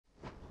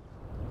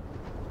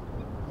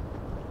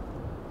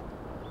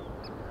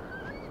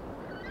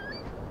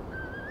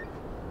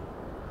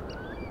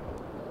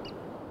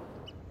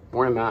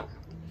Morning, Matt.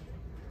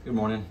 Good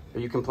morning. Are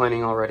you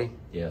complaining already?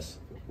 Yes.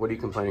 What are you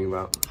complaining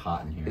about? It's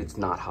hot in here. It's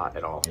not hot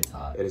at all. It's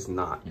hot. It is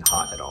not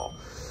hot at all.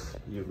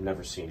 You've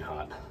never seen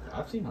hot.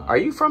 I've seen hot. Are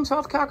you from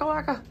South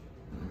Kakalaka?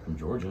 I'm from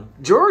Georgia.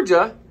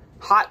 Georgia?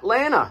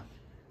 Hotlanta.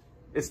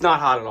 It's not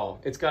hot at all.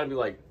 It's got to be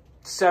like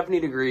 70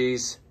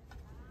 degrees,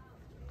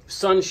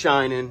 sun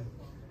shining.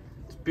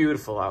 It's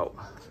beautiful out.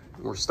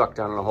 We're stuck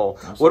down in a hole.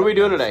 What are we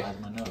doing today?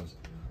 My nose.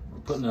 We're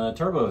putting the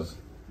turbos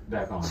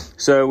back on.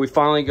 So we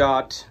finally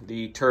got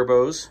the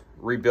turbos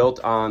rebuilt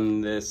on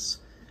this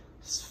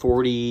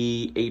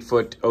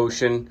 48-foot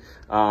Ocean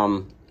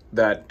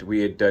that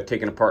we had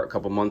taken apart a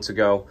couple months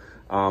ago.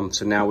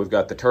 So now we've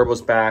got the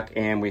turbos back,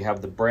 and we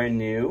have the brand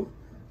new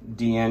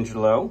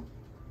D'Angelo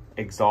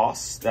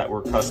exhausts that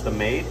were custom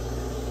made.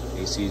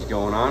 AC's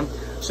going on.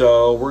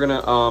 So we're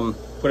gonna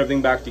put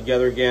everything back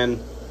together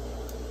again.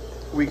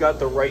 We got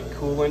the right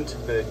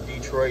coolant, the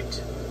Detroit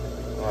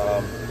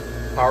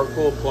Power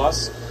Cool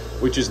Plus,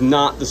 which is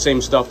not the same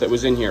stuff that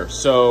was in here.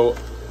 So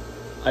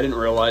I didn't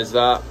realize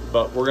that,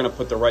 but we're gonna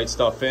put the right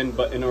stuff in.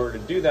 But in order to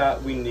do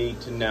that, we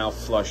need to now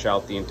flush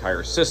out the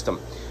entire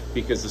system,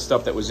 because the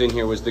stuff that was in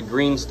here was the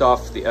green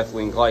stuff, the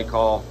ethylene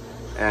glycol,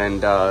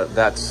 and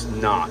that's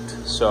not.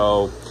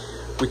 So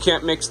we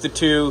can't mix the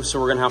two, so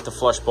we're gonna have to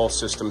flush both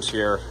systems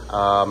here.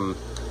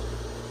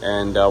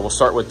 And we'll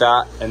start with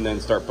that and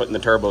then start putting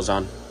the turbos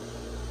on.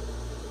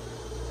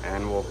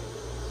 And we'll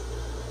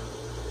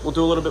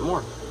do a little bit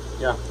more.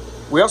 Yeah.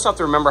 We also have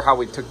to remember how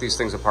we took these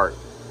things apart.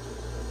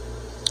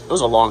 It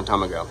was a long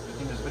time ago. I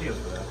think there's videos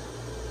for that.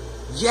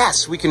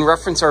 Yes, we can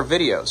reference our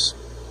videos.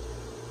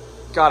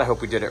 God, I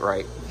hope we did it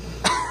right.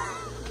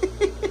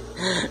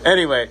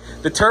 Anyway,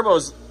 the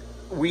turbos,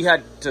 we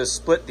had to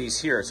split these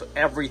here, so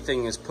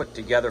everything is put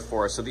together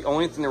for us. So the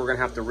only thing that we're gonna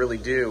have to really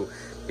do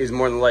is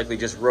more than likely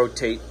just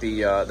rotate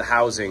the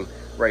housing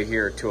right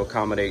here to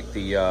accommodate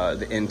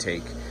the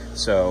intake.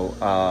 So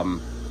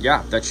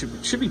yeah, that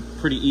should be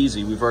pretty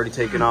easy. We've already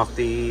taken off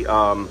the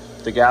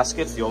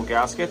gaskets, the old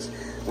gaskets.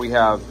 We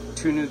have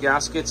 2 new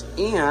gaskets,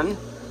 and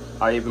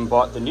I even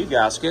bought the new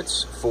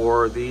gaskets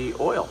for the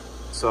oil.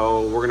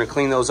 So we're gonna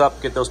clean those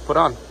up, get those put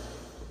on.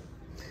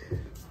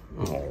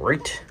 All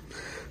right.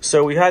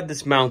 So we had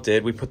this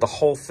mounted. We put the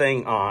whole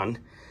thing on.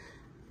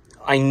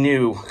 I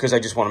knew, because I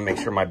just want to make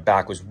sure my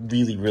back was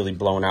really, really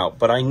blown out.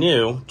 But I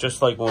knew,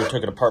 just like when we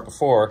took it apart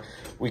before,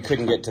 we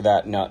couldn't get to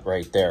that nut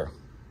right there.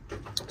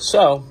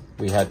 So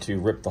we had to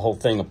rip the whole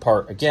thing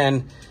apart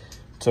again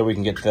so we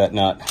can get to that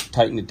nut,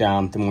 tighten it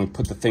down. Then when we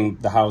put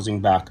the housing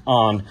back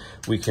on,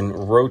 we can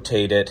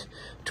rotate it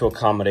to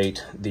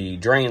accommodate the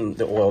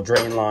oil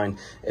drain line,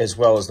 as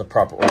well as the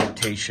proper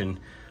orientation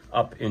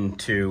up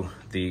into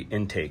the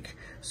intake.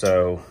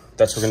 So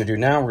that's what we're gonna do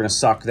now. We're gonna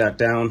sock that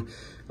down.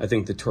 I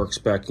think the torque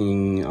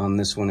specking on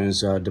this one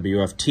is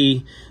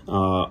WFT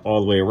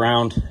all the way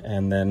around,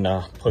 and then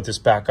put this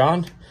back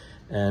on,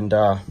 and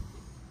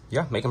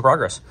yeah, making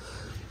progress.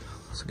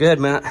 So good,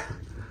 Matt.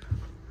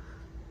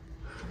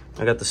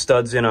 I got the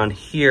studs in on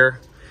here.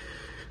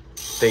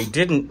 They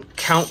didn't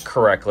count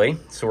correctly,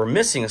 so we're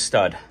missing a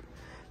stud.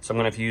 So I'm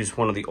gonna have to use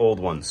one of the old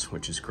ones,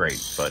 which is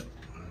great, but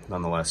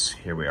nonetheless,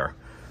 here we are.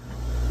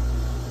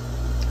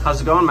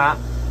 How's it going, Matt?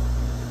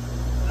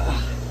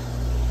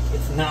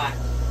 It's not.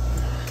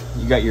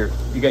 You got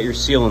your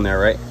seal in there,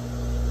 right?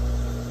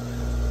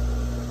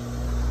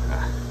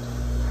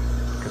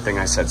 Good thing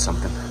I said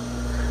something.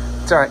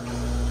 It's all right.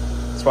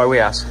 That's why we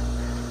ask.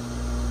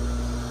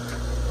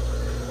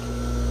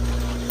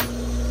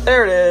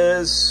 There it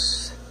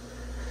is.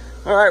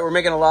 All right, we're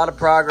making a lot of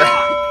progress.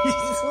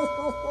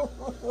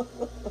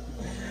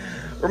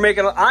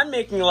 I'm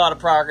making a lot of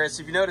progress.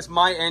 If you notice,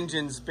 my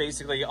engine's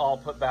basically all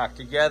put back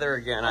together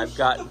again. I've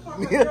got...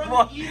 You're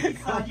on the easy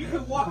side. You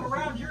can walk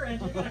around your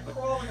engine. You're going to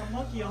crawl like a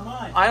monkey on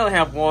mine. I only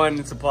have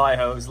one supply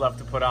hose left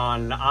to put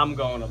on. I'm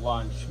going to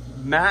lunch.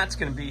 Matt's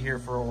going to be here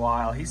for a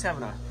while. He's on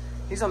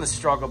the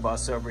struggle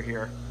bus over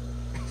here.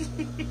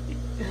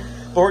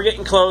 But we're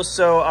getting close,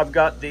 so I've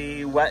got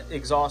the wet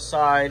exhaust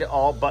side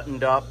all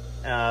buttoned up.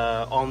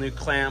 All new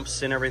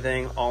clamps and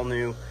everything. All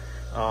new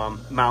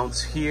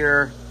mounts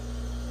here.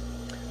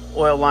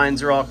 Oil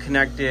lines are all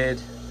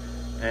connected,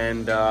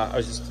 and I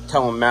was just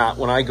telling Matt,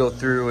 when I go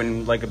through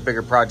and like a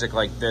bigger project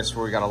like this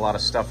where we got a lot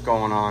of stuff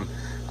going on,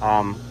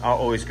 I'll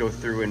always go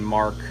through and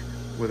mark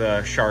with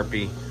a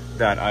Sharpie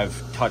that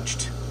I've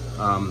touched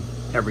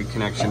every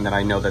connection, that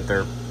I know that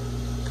they're,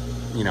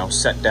 you know,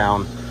 set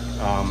down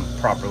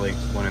properly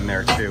when in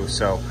there too.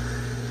 So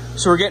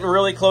we're getting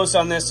really close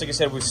on this. Like I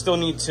said, we still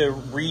need to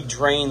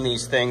re-drain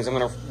these things. I'm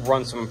gonna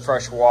run some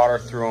fresh water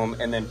through them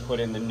and then put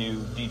in the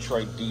new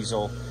Detroit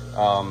diesel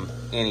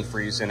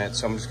antifreeze in it.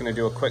 So I'm just going to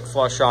do a quick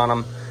flush on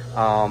them,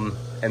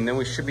 and then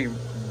we should be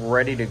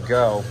ready to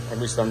go. At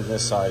least on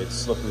this side,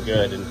 it's looking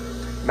good, and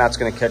Matt's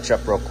going to catch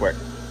up real quick.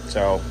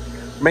 So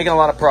we're making a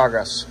lot of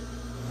progress.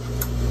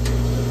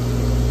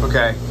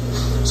 Okay,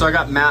 so I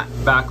got Matt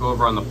back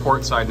over on the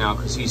port side now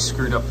because he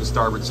screwed up the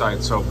starboard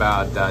side so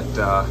bad that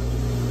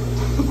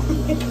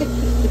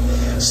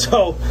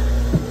so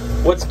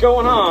what's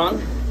going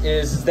on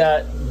is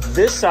that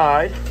this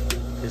side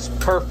is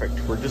perfect.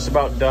 We're just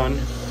about done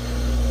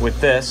with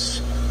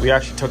this. We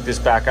actually took this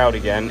back out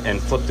again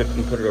and flipped it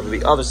and put it over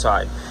the other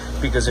side,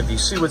 because if you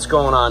see what's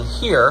going on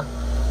here,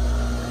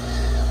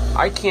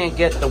 I can't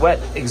get the wet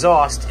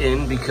exhaust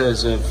in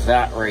because of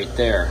that right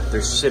there.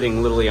 They're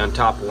sitting literally on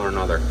top of one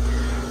another.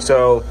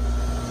 So,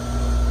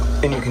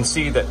 and you can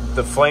see that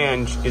the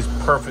flange is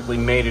perfectly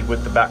mated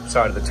with the back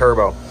side of the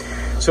turbo.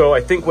 So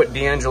I think what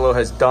D'Angelo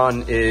has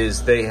done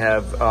is they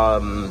have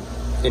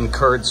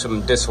incurred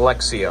some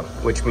dyslexia,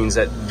 which means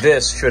that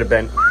this should have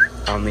been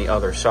on the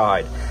other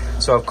side.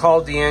 So I've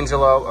called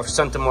D'Angelo, I've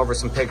sent them over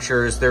some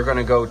pictures. They're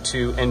gonna go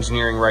to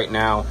engineering right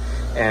now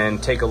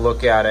and take a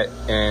look at it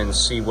and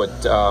see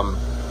what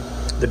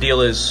the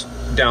deal is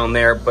down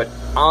there. But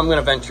I'm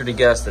gonna venture to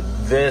guess that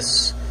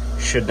this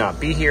should not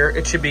be here.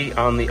 It should be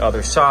on the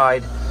other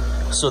side.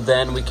 So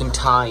then we can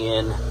tie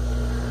in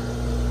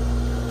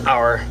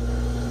our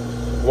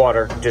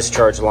water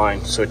discharge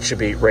line. So it should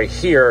be right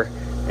here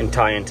and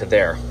tie into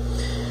there.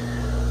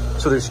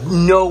 So there's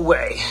no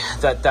way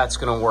that that's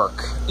gonna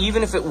work.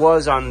 Even if it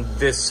was on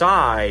this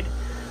side,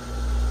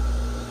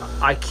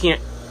 I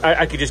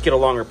could just get a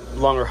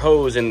longer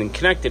hose and then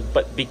connect it,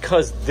 but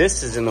because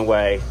this is in the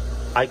way,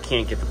 I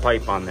can't get the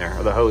pipe on there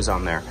or the hose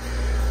on there.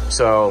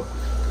 So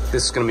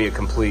this is gonna be a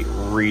complete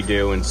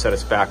redo and set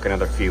us back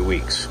another few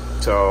weeks.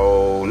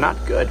 So not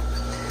good.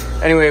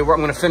 Anyway, I'm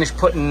gonna finish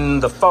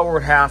putting the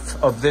forward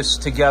half of this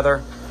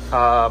together,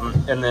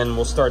 and then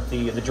we'll start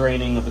the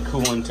draining of the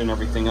coolant and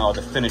everything else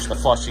to finish the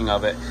flushing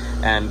of it.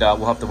 And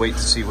we'll have to wait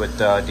to see what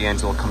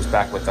D'Angelo comes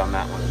back with on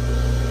that one.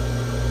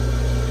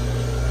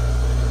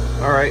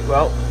 All right,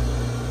 well,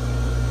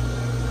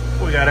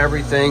 we got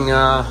everything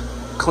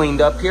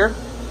cleaned up here,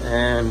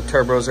 and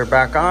turbos are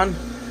back on.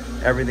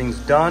 Everything's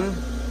done.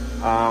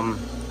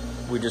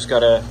 We just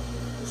gotta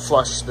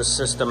flush the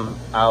system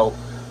out,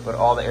 but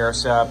all the air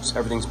saps,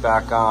 everything's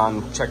back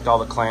on. Checked all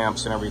the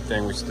clamps and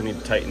everything. We still need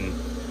to tighten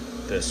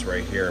this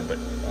right here, but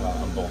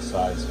on both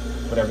sides.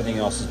 But everything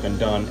else has been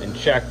done and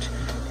checked.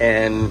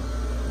 And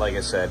like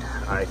I said,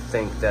 I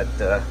think that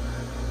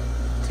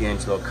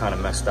D'Angelo kind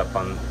of messed up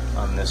on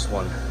this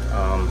one.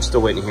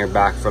 Still waiting to hear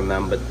back from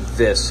them, but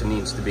this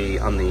needs to be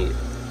on the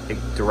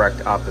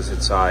direct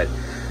opposite side.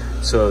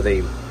 So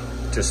they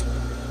just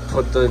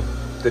put the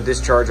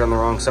discharge on the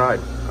wrong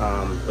side.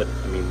 But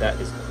I mean,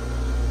 there's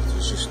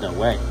just no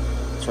way.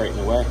 It's right in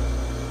the way.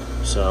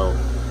 So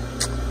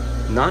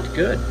not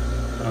good.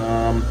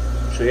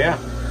 So yeah.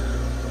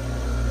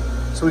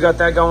 So we got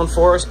that going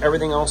for us.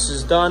 Everything else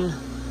is done.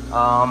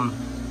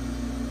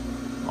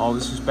 All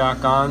this is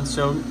back on,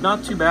 so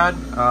not too bad.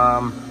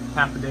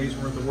 Half a day's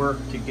worth of work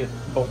to get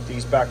both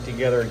these back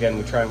together. Again,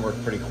 we try and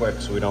work pretty quick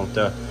so we don't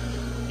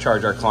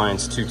charge our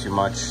clients too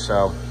much.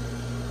 So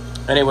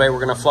anyway, we're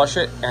gonna flush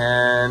it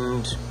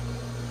and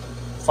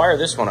fire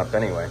this one up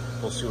anyway.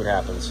 We'll see what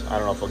happens. I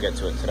don't know if we'll get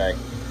to it today.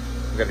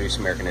 We've got to do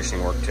some air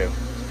conditioning work too.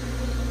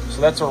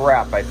 So that's a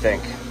wrap, I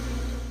think.